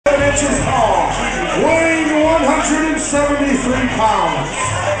inches tall, weighing 173 pounds.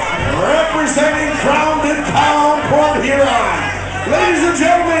 Representing Crown and Pound Port Huron. Ladies and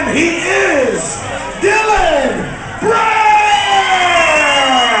gentlemen, he is Dylan Brown!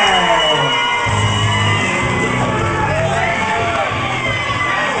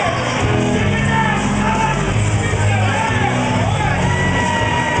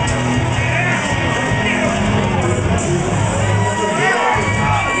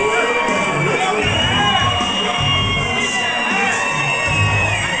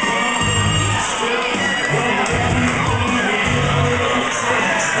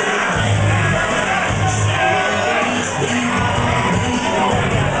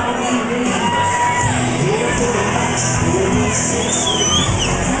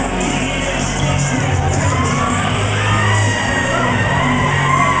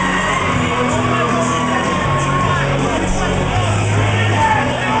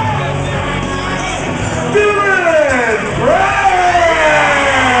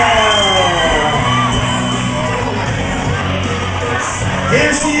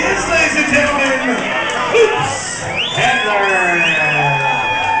 Here she is, ladies and gentlemen, Hoops Heather.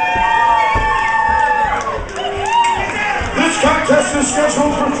 This contest is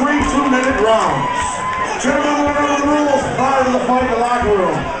scheduled for 3 2-minute rounds. Gentlemen, remember the rules prior to the fight in the locker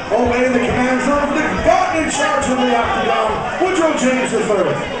room. Obey the commands of the God in charge of the octagon, Woodrow James III.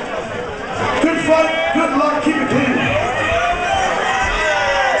 Good fight, good luck, keep it clean.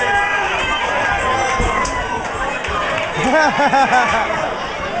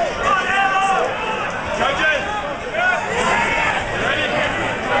 Judges! Ready?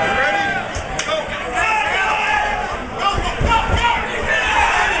 Ready? Go!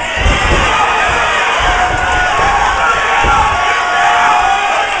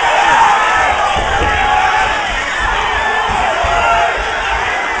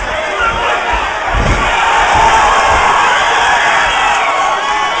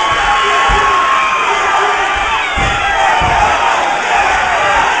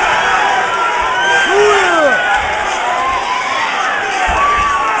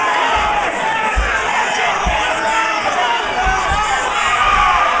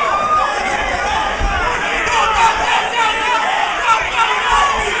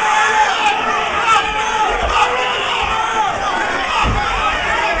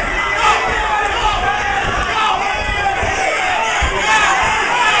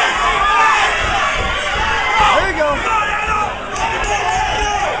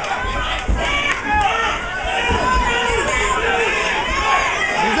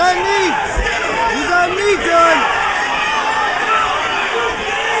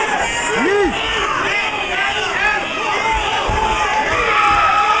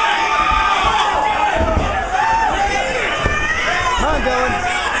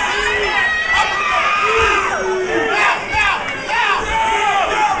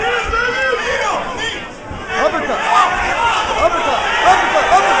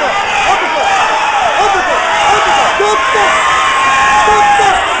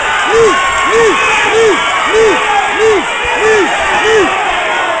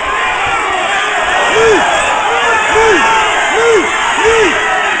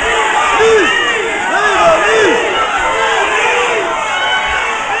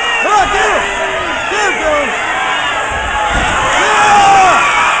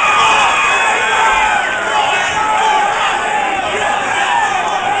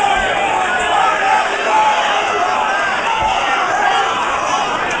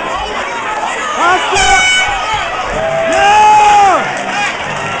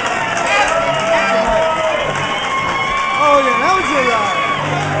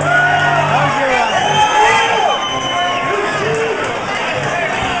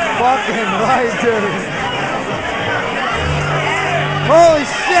 Fucking right, dude. Holy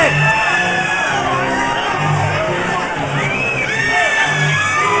shit!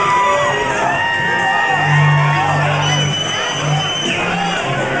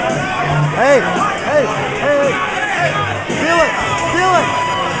 Hey, hey, hey, hey. Feel it, feel it.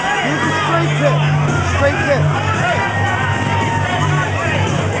 Use the straight kick. Straight kick.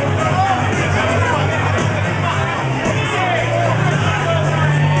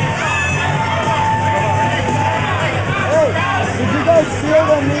 Feel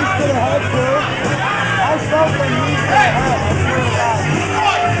the knees to the head, too. I felt the knees to the head.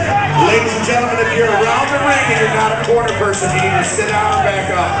 Ladies and gentlemen, if you're around the ring and you're not a corner person, you need to sit down or back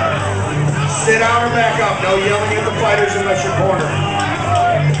up. Sit down or back up. No yelling at the fighters unless you're cornered.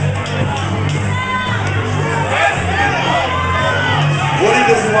 Woody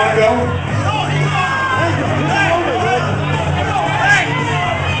doesn't want to go.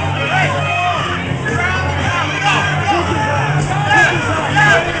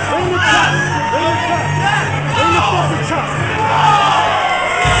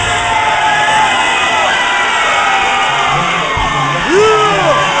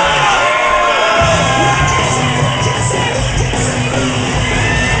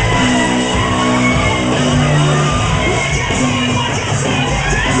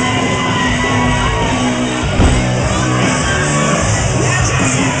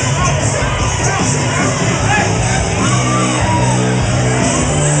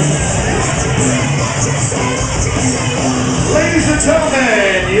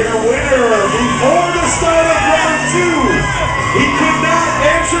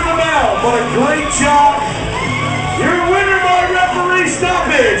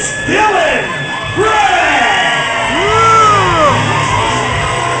 Dylan Gray.